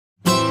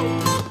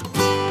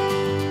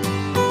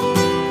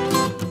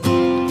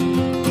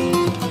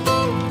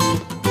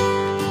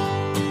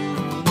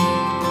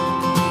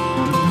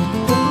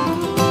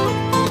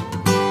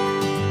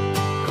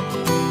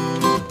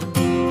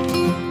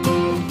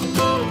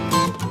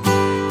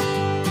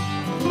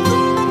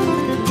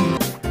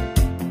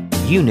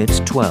Unit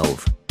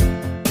 12.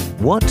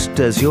 What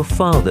does your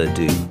father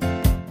do?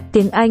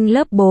 Tiếng Anh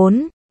lớp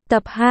 4,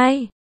 tập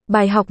 2,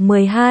 bài học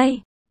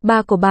 12.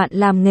 Ba của bạn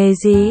làm nghề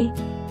gì?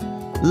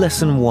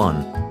 Lesson 1.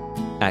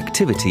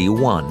 Activity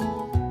 1.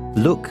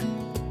 Look,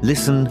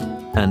 listen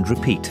and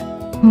repeat.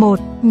 1.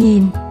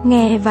 Nhìn,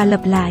 nghe và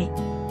lặp lại.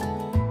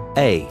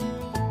 A.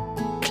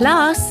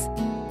 Class,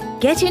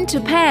 get into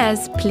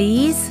pairs,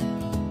 please.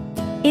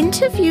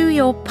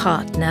 Interview your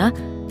partner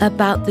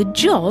about the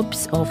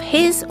jobs of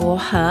his or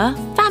her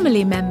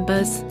family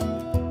members.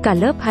 Cả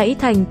lớp hãy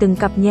thành từng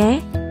cặp nhé.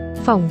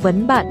 Phỏng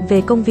vấn bạn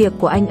về công việc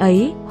của anh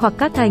ấy hoặc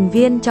các thành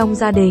viên trong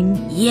gia đình.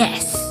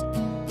 Yes.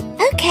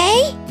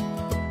 Okay.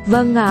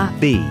 Vâng ạ.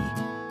 B.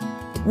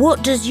 What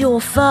does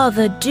your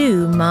father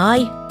do,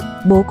 Mai?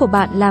 Bố của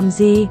bạn làm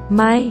gì,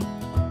 Mai?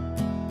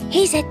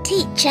 He's a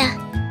teacher.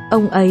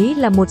 Ông ấy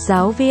là một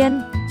giáo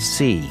viên.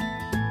 C.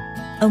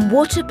 And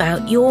what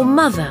about your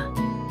mother?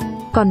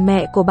 Còn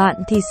mẹ của bạn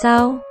thì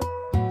sao?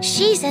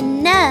 She's a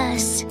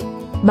nurse.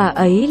 Bà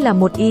ấy là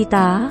một y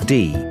tá. D.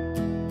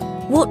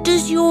 What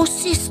does your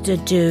sister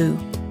do?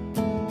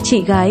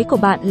 Chị gái của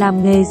bạn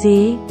làm nghề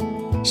gì?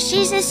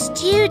 She's a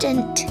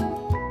student.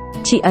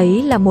 Chị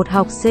ấy là một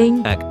học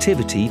sinh.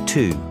 Activity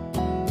 2.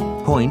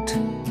 Point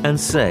and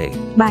say.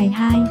 Bài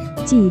 2.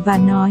 Chỉ và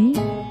nói.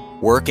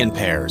 Work in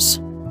pairs.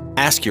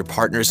 Ask your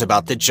partners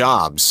about the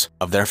jobs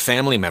of their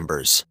family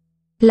members.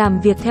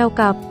 Làm việc theo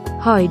cặp.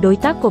 Hỏi đối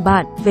tác của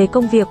bạn về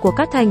công việc của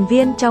các thành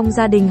viên trong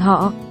gia đình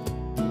họ.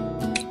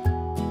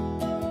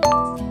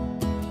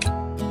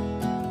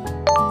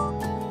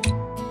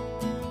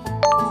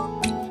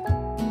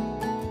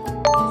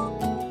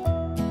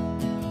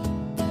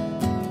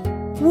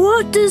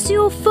 What does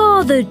your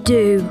father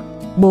do?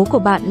 Bố của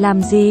bạn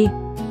làm gì?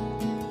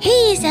 He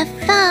is a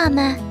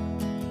farmer.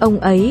 Ông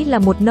ấy là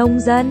một nông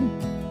dân.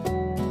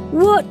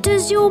 What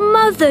does your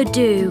mother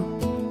do?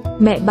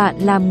 Mẹ bạn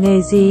làm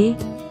nghề gì?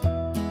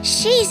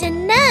 She's a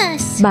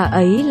nurse. Bà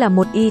ấy là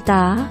một y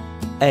tá.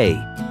 A.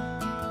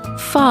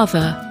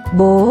 Father,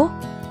 Bố,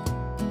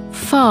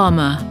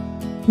 farmer.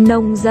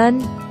 nông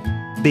dân.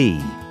 B.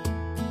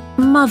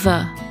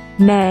 Mother,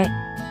 Mẹ,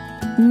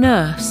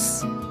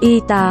 nurse. y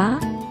tá.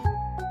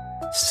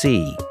 C.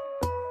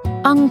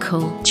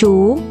 Uncle,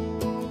 Chú,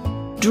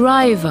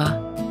 driver.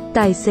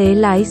 tài xế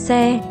lái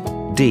xe.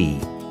 D.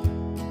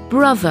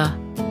 Brother,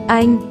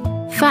 Anh,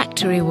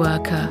 factory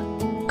worker.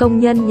 công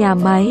nhân nhà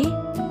máy.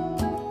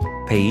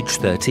 Page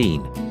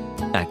 13.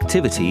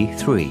 Activity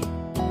 3.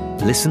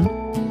 Listen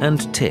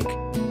and tick.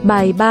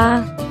 Bài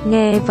 3.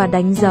 Nghe và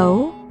đánh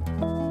dấu.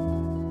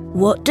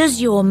 What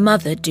does your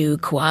mother do,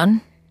 Kwan?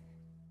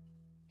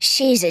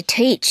 She's a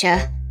teacher.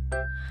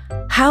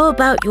 How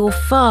about your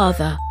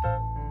father?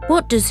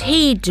 What does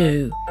he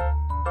do?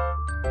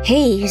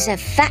 He's a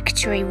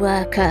factory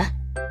worker.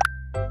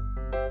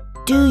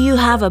 Do you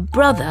have a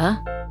brother?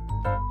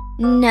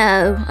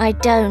 No, I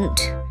don't.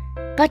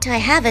 But I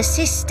have a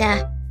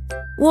sister.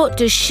 What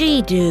does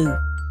she do?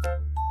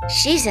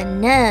 She's a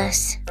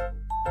nurse.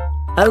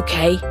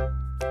 Okay,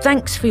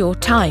 thanks for your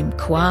time,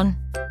 Kwan.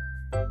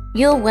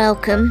 You're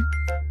welcome.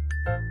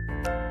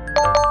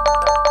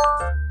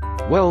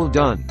 Well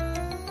done.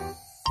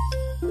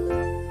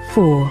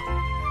 4.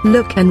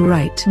 Look and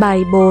write.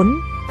 Bài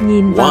 4.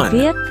 Nhìn và 1.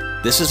 viết.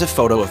 This is a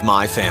photo of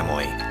my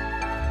family.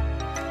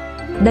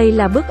 Đây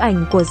là bức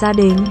ảnh của gia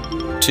đình.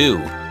 2.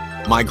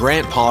 My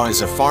grandpa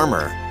is a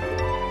farmer.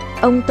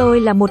 Ông tôi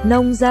là một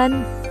nông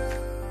dân.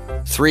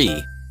 3.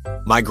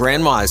 My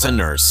grandma is a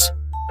nurse.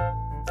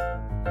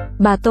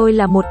 Bà tôi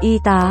là một y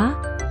tá.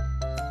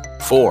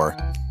 4.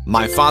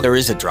 My father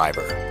is a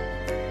driver.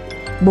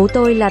 Bố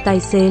tôi là tài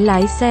xế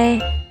lái xe.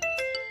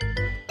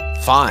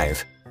 5.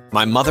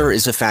 My mother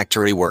is a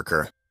factory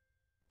worker.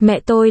 Mẹ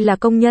tôi là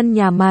công nhân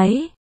nhà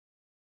máy.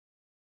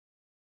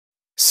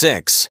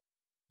 6.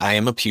 I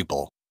am a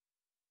pupil.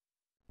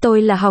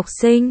 Tôi là học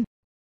sinh.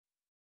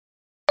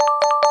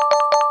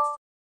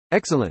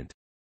 Excellent.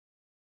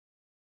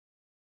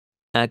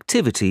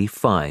 Activity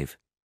 5.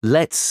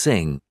 Let's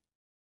sing.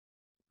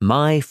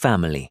 My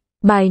family.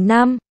 Bài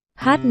 5.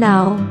 Hát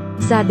nào.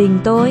 Gia đình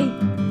tôi.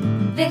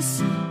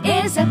 This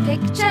is a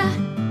picture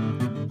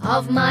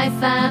of my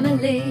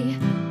family.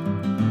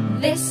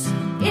 This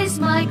is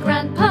my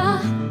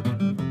grandpa.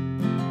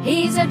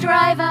 He's a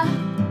driver.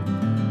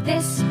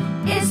 This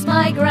is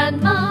my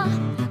grandma.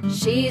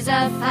 She's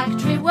a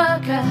factory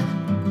worker.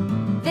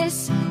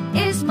 This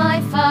is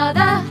my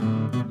father.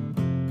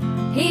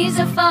 He's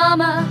a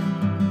farmer.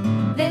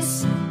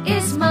 This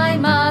is my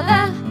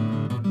mother.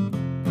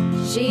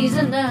 She's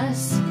a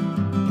nurse.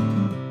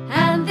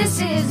 And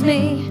this is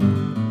me.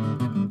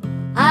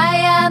 I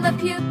am a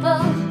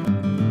pupil.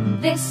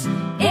 This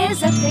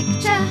is a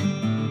picture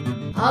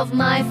of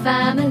my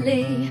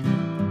family.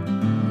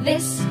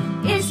 This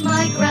is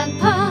my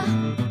grandpa.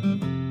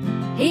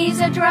 He's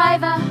a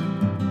driver.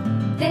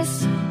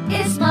 This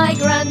is my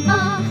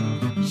grandma.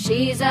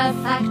 She's a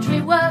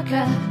factory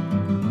worker.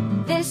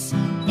 This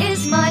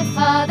is my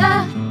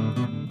father.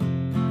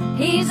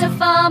 He's a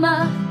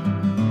farmer.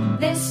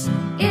 This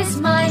is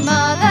my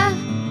mother.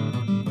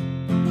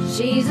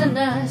 she's a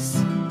nurse.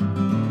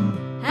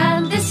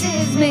 And this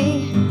is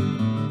me,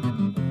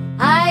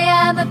 I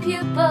am a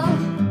pupil.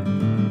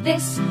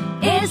 This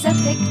is a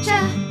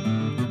picture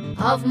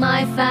of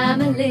my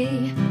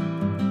family.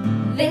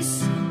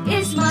 This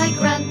is my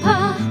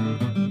grandpa,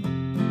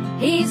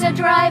 he's a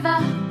driver.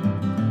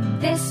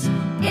 This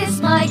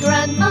is my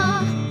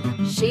grandma,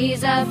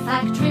 she's a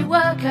factory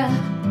worker.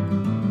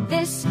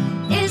 This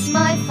is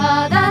my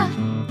father,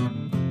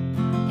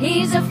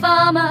 he's a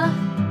farmer.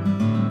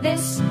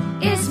 This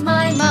is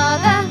my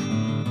mother,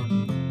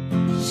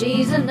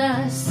 she's a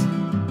nurse.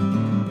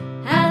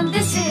 And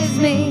this is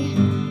me,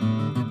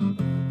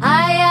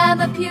 I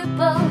am a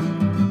pupil.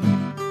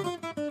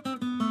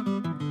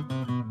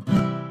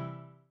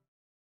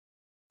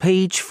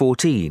 Page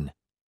 14.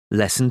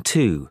 Lesson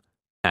 2.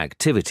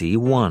 Activity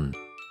 1.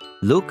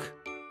 Look,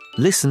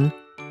 listen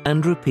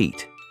and repeat.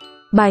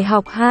 Bài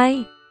học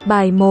 2.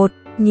 Bài 1.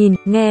 Nhìn,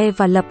 nghe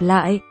và lặp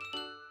lại.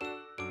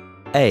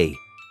 A.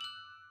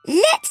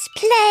 Let's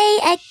play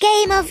a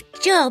game of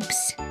jobs.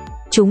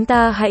 Chúng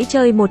ta hãy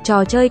chơi một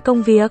trò chơi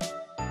công việc.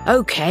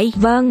 Okay.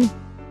 Vâng.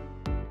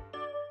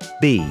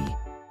 B.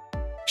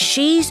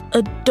 She's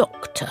a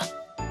doctor.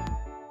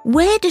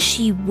 Where does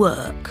she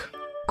work?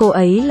 Cô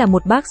ấy là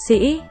một bác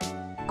sĩ.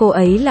 Cô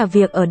ấy làm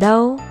việc ở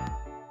đâu?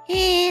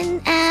 In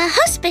a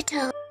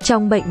hospital.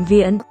 Trong bệnh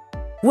viện.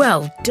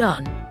 Well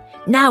done.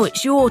 Now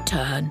it's your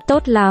turn.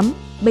 Tốt lắm.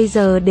 Bây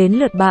giờ đến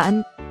lượt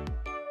bạn.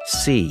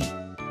 C.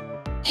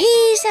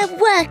 He's a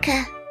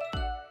worker.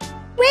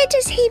 Where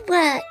does he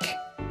work?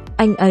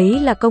 Anh ấy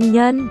là công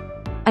nhân.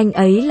 Anh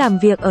ấy làm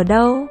việc ở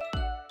đâu?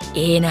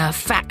 In a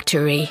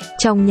factory.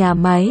 Trong nhà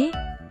máy.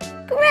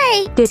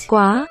 Great. Tuyệt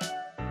quá.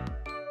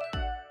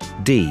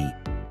 D.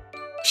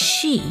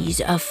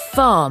 She's a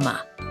farmer.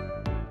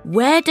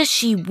 Where does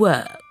she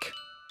work?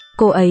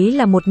 Cô ấy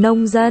là một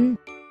nông dân.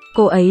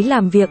 Cô ấy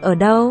làm việc ở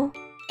đâu?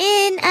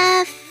 In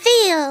a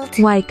field.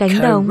 Ngoài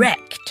cánh đồng.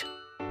 Correct.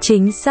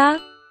 Chính xác.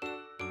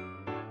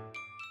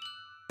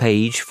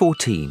 Page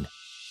 14.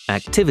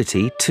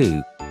 Activity 2.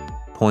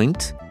 Point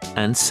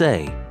and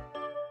say.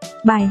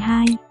 Bài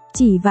 2.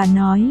 Chỉ và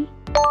nói.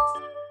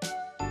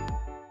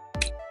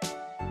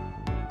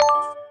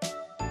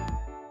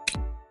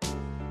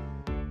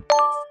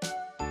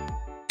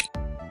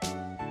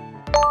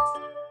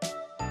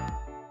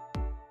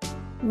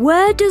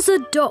 Where does a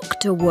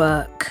doctor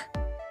work?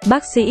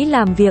 Bác sĩ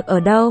làm việc ở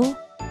đâu?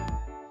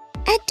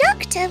 A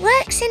doctor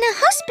works in a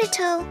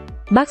hospital.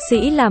 Bác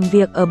sĩ làm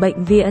việc ở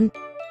bệnh viện.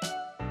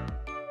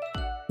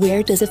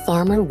 Where does a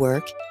farmer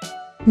work?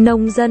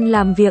 Nông dân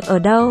làm việc ở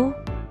đâu?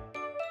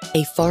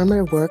 A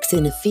farmer works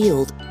in a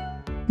field.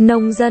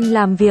 Nông dân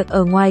làm việc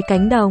ở ngoài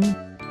cánh đồng.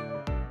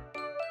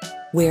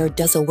 Where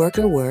does a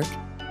worker work?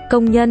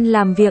 Công nhân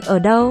làm việc ở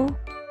đâu?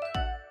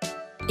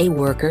 A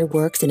worker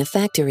works in a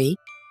factory.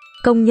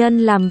 Công nhân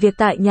làm việc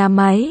tại nhà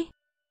máy.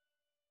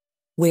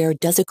 Where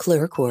does a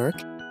clerk work?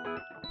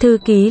 Thư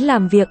ký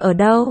làm việc ở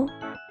đâu?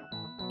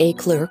 A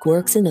clerk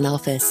works in an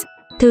office.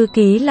 Thư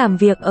ký làm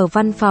việc ở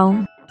văn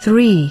phòng. 3.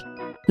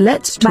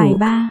 Let's Bài talk.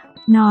 3.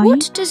 Nói.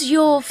 What does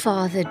your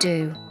father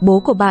do? Bố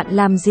của bạn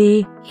làm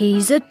gì?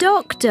 He's a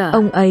doctor.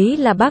 Ông ấy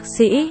là bác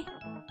sĩ.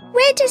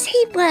 Where does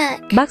he work?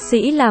 Bác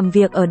sĩ làm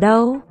việc ở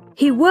đâu?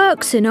 He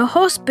works in a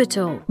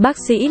hospital. Bác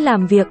sĩ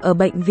làm việc ở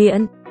bệnh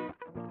viện.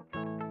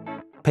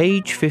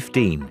 Page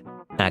 15.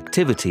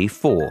 Activity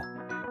 4.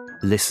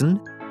 Listen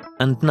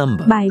and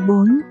number. Bài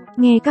 4.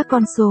 Nghe các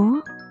con số.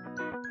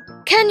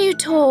 Can you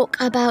talk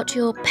about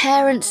your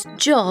parents'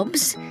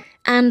 jobs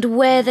and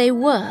where they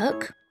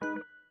work?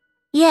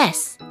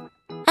 Yes.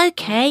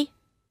 Okay.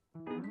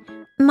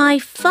 My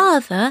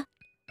father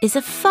is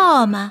a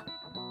farmer.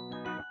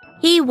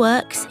 He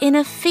works in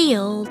a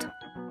field.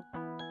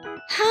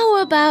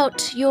 How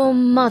about your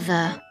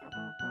mother?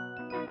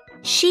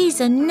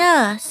 She's a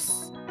nurse.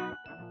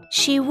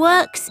 She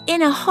works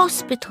in a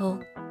hospital.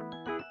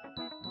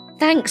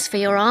 Thanks for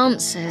your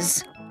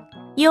answers.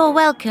 You're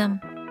welcome.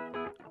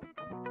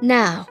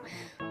 Now,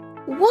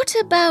 what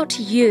about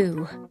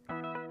you?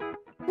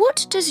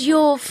 What does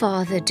your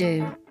father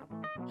do?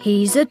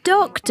 He's a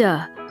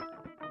doctor.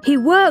 He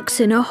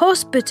works in a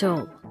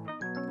hospital.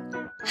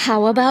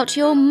 How about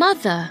your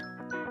mother?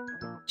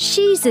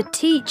 She's a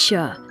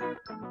teacher.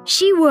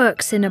 She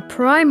works in a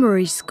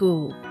primary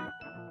school.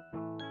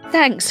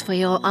 Thanks for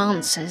your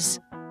answers.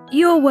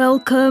 You're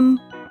welcome.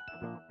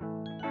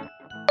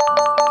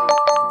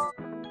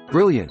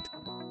 Brilliant.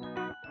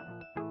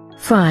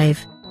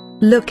 5.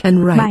 Look and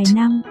Bài write.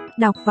 5.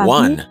 Đọc và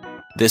 1. viết.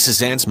 This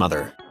is Anne's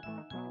mother.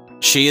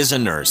 She is a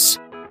nurse.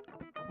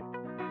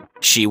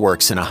 She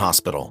works in a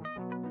hospital.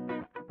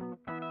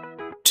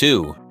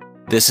 2.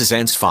 This is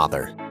Anne's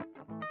father.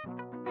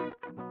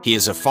 He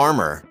is a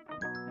farmer.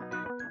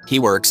 He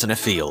works in a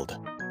field.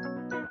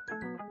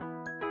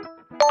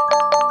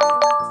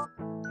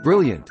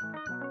 Brilliant.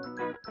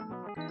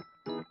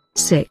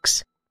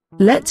 6.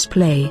 Let's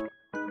play.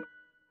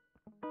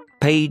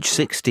 Page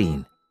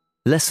 16.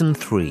 Lesson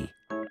 3.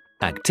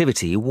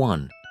 Activity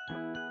 1.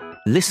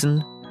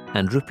 Listen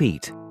and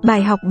repeat.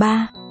 Bài học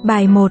 3.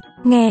 Bài 1.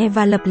 Nghe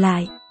và lặp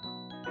lại.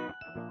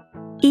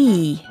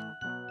 E.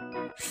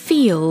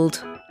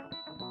 Field.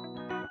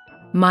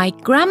 My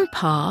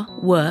grandpa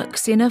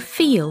works in a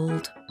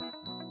field.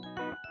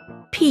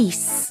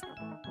 Piece.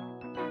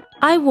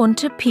 I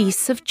want a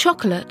piece of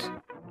chocolate.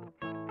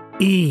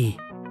 E.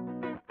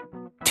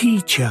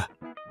 Teacher.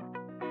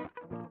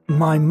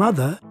 My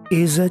mother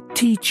is a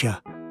teacher.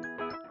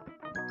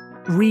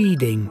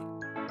 Reading.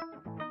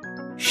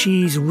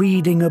 She's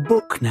reading a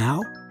book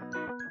now.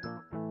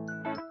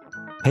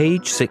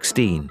 Page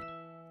 16.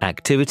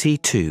 Activity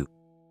 2.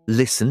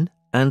 Listen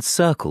and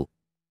circle.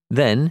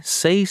 Then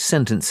say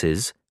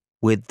sentences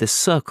with the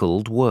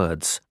circled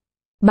words.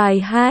 Bài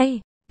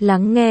 2.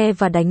 Lắng nghe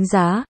và đánh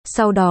giá,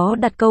 sau đó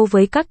đặt câu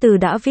với các từ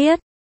đã viết.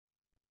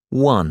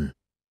 1.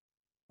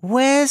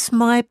 Where's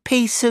my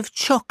piece of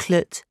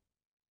chocolate?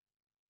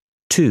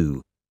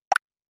 2.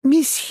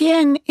 Miss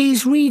Hien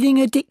is reading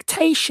a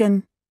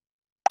dictation.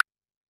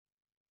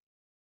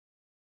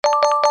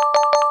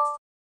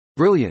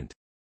 Brilliant.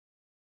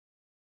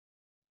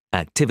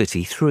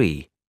 Activity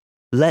 3.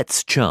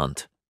 Let's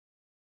chant.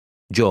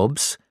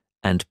 Jobs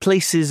and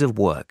places of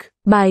work.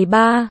 Bài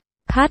 3.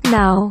 Hát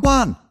nào.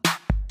 1,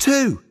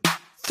 2,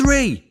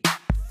 3,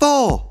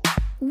 4.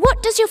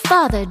 What does your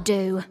father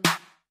do?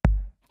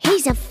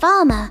 He's a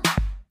farmer.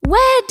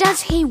 Where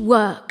does he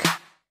work?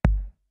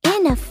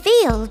 In a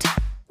field.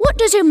 What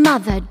does your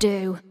mother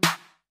do?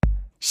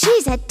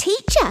 She's a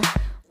teacher.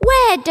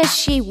 Where does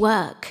she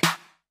work?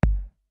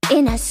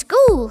 In a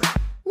school.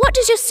 What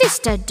does your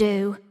sister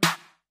do?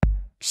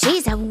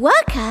 She's a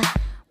worker.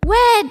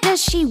 Where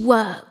does she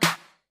work?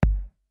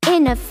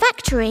 In a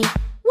factory.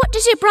 What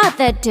does your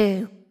brother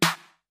do?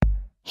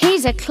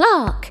 He's a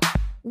clerk.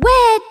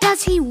 Where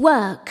does he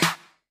work?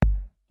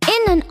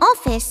 In an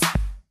office.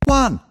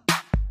 1,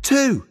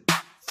 2,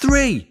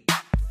 3,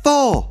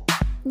 4.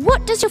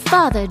 What does your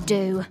father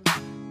do?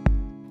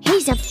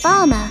 He's a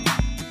farmer.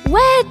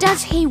 Where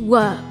does he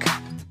work?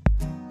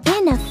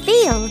 In a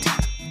field.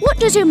 What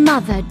does your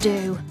mother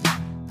do?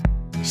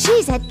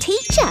 She's a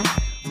teacher.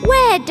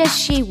 Where does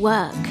she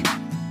work?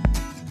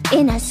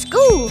 In a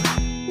school.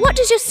 What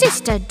does your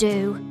sister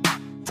do?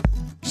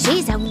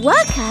 She's a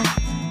worker.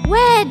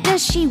 Where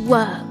does she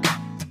work?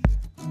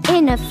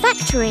 In a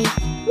factory.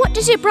 What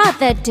does your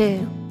brother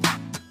do?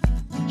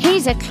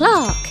 He's a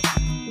clerk.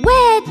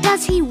 Where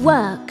does he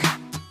work?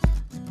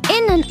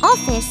 In an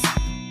office.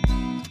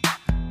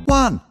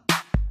 1,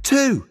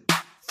 2,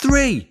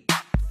 3,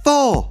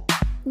 4.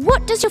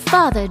 What does your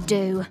father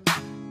do?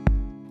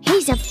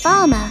 He's a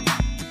farmer.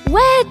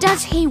 Where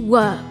does he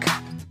work?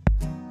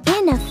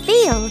 In a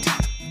field.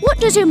 What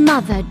does your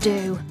mother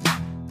do?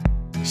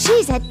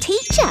 She's a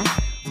teacher.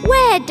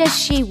 Where does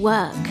she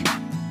work?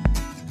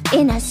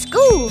 In a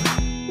school.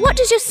 What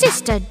does your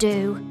sister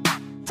do?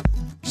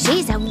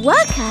 She's a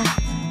worker.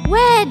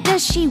 Where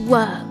does she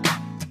work?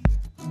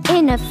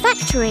 In a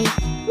factory.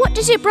 What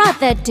does your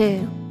brother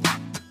do?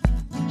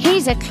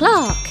 He's a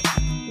clerk.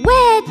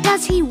 Where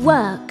does he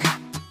work?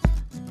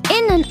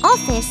 In an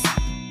office.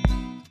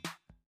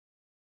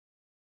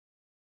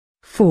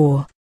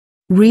 4.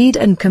 Read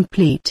and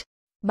complete.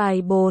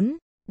 Bài 4.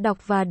 Đọc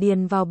và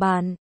điền vào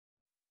bàn.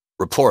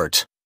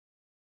 Report.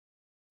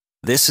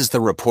 This is the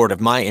report of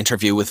my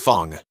interview with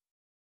Fong.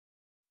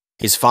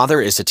 His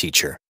father is a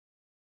teacher.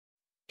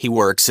 He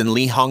works in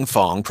Li Hong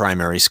Fong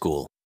Primary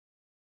School.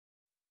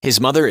 His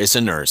mother is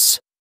a nurse.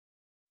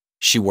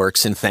 She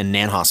works in Then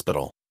Nan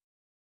Hospital.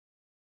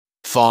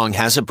 Fong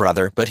has a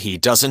brother, but he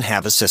doesn't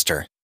have a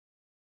sister.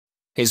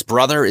 His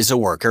brother is a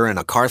worker in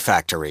a car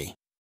factory.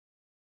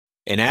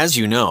 And as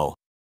you know,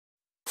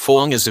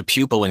 Fong is a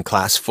pupil in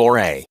Class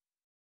 4A.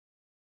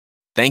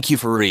 Thank you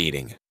for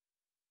reading.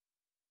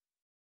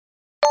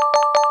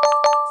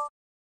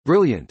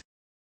 Brilliant.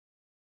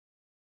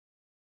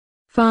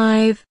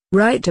 5.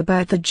 Write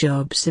about the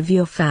jobs of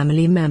your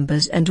family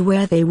members and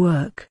where they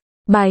work.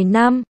 Bài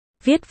 5.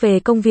 Viết về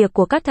công việc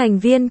của các thành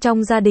viên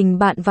trong gia đình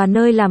bạn và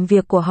nơi làm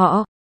việc của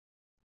họ.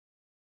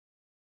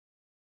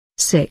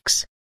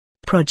 6.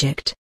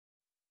 Project.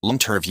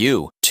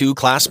 Interview 2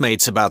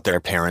 classmates about their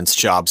parents'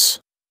 jobs.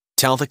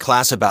 Tell the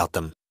class about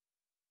them.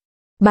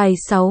 Bài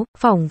 6.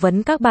 Phỏng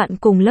vấn các bạn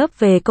cùng lớp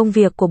về công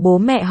việc của bố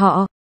mẹ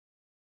họ.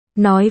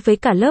 Nói với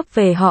cả lớp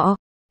về họ.